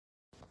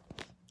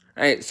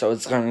Alright, so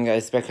what's going on,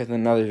 guys? Back with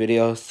another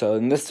video. So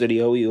in this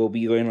video, we will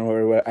be going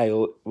over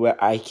what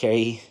I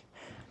carry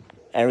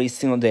every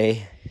single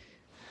day.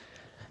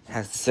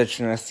 As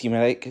such an rescue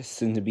medic,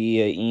 soon to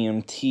be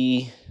an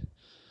EMT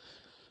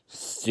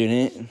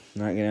student.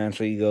 Not gonna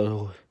actually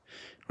go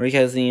work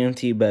as an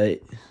EMT,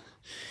 but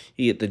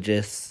you get the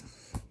gist.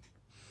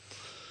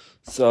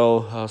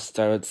 So I'll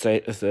start with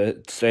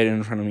the straight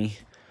in front of me.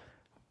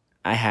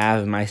 I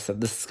have my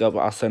stethoscope,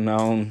 also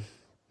known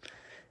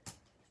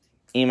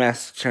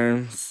EMS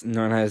terms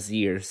known as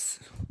years.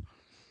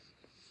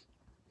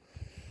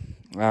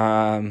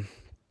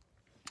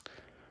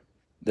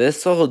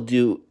 This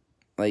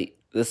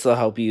will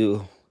help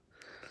you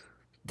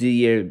do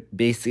your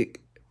basic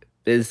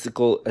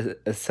physical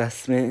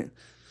assessment,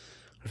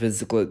 or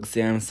physical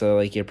exam. So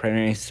like your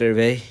primary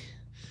survey.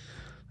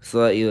 So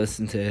let you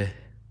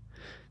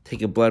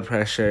take a blood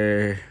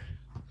pressure,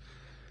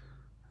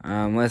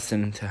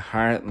 listen to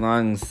heart,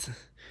 lungs,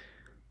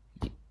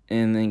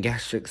 and then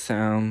gastric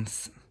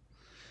sounds.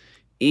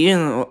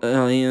 Even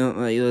let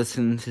you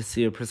listen to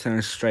see a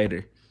percentage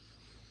strider,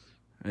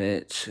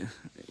 which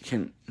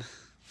can,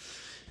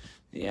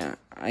 yeah,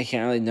 I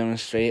can't really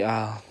demonstrate.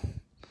 I'll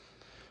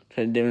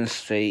try to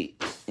demonstrate,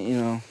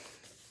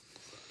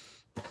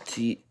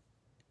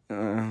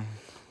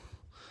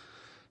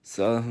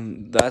 so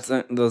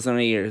those are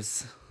my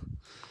ears.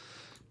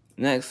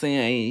 Next thing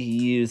I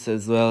use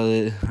as well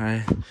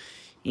are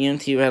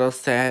EMT vital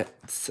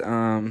stats,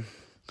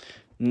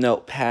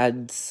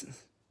 notepads.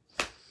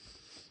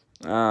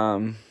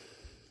 I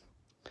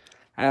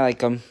like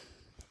them.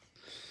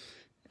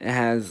 It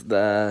has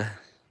the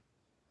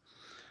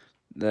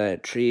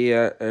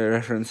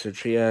reference to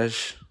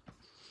triage,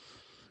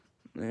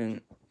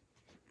 and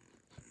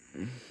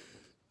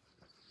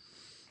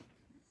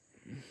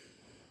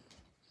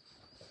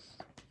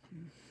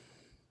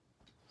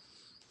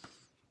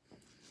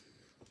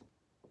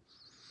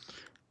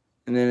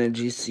then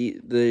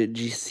the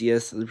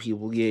GCS, the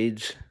pupil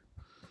gauge.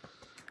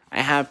 I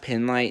have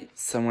pin light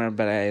somewhere,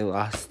 but I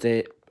lost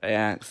it by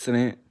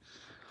accident.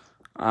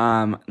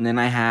 And then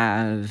I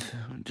have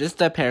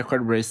just a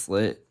paracord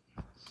bracelet,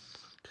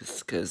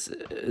 just because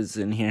it's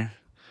in here.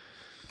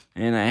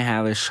 And I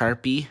have a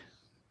Sharpie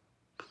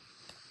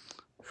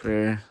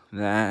for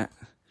that.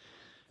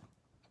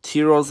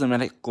 2 rolls of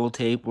medical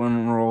tape,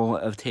 1 roll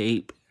of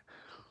tape,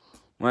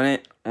 one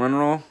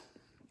roll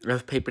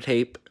of paper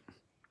tape,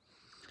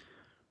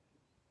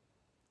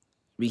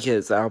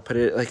 because I'll put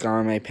it like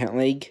on my pant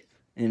leg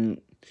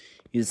and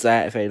use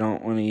that if I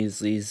don't want to use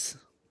these.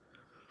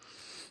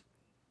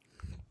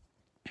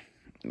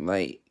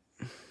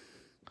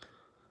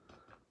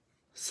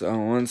 So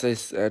once I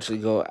actually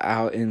go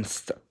out and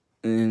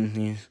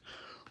when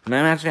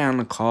I'm actually on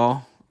the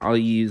call, I'll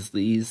use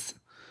these.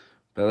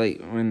 But like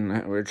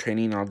when we're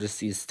training, I'll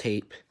just use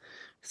tape,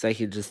 so I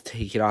could just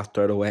take it off,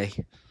 throw it away.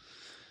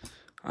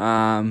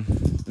 And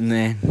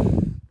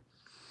then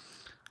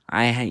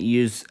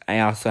I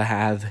also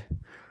have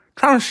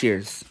trauma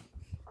shears.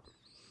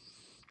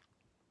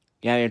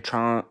 Yeah,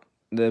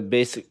 the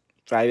basic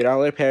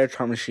 $5 pair of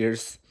trauma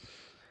shears.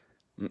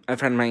 A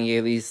friend of mine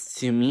gave these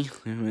to me.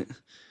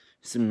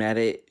 He's a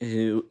medic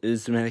who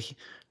is a medic.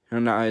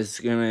 And I was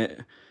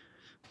gonna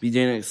be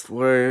doing an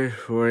Explorer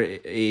for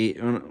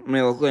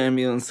my local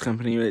ambulance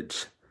company,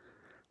 which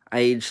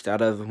I aged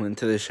out of. Went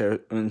to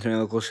my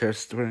local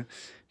sheriff's store,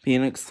 be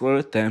an Explorer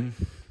with them,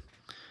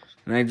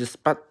 and I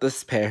just bought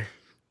this pair.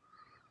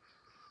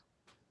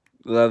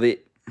 Love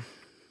it.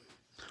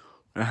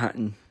 We're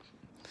hunting.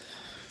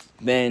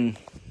 Then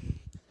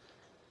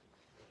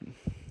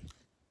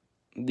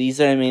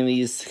these are mainly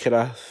used to cut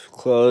off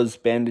clothes,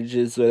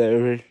 bandages,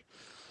 whatever,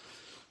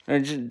 or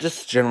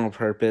just general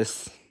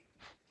purpose.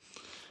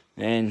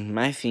 And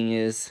my thing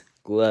is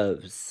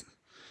gloves,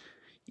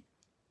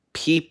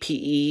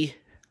 PPE.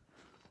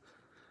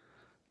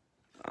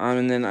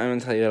 And then I'm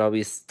gonna tell you what I'll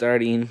be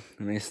starting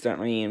when I start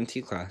my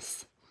EMT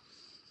class.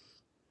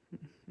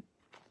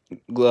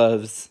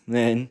 Gloves,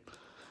 then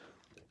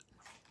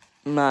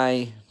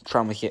my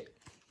trauma kit.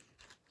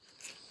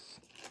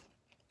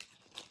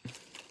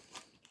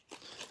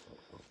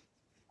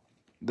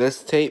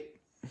 This tape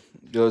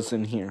goes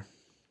in here.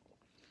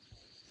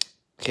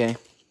 Okay.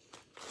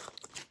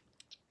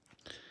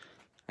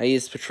 I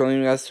use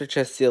petroleum gas for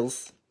chest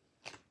seals.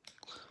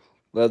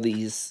 Love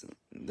these.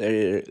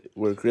 They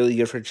work really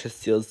good for chest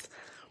seals.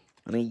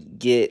 When I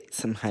get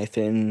some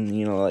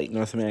hyphen, like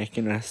North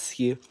American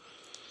Rescue.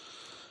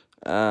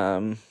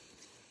 And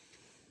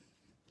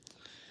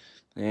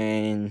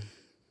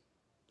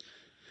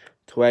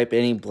to wipe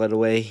any blood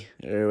away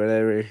or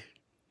whatever.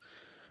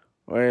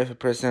 Or if a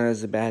person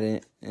has a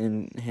bad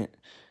and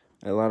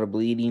a lot of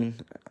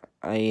bleeding,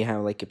 I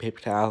have like a paper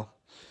towel.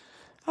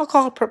 I'll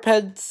call it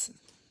Prepeds.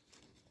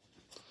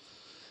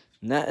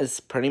 And that is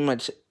pretty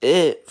much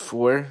it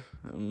for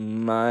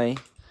my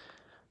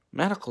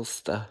medical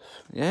stuff.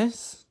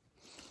 Yes?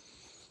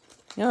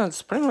 Yeah,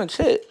 that's pretty much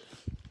it.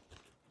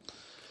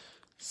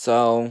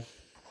 So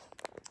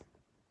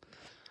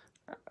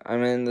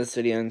I'm in this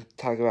video and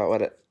talk about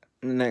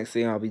the next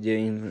thing I'll be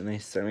doing when I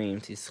start my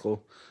EMT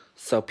school.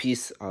 So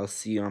peace. I'll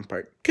see you on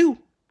part 2.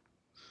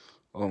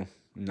 Oh,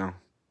 no.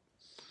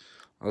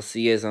 I'll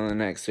see you guys on the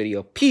next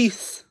video.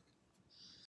 Peace!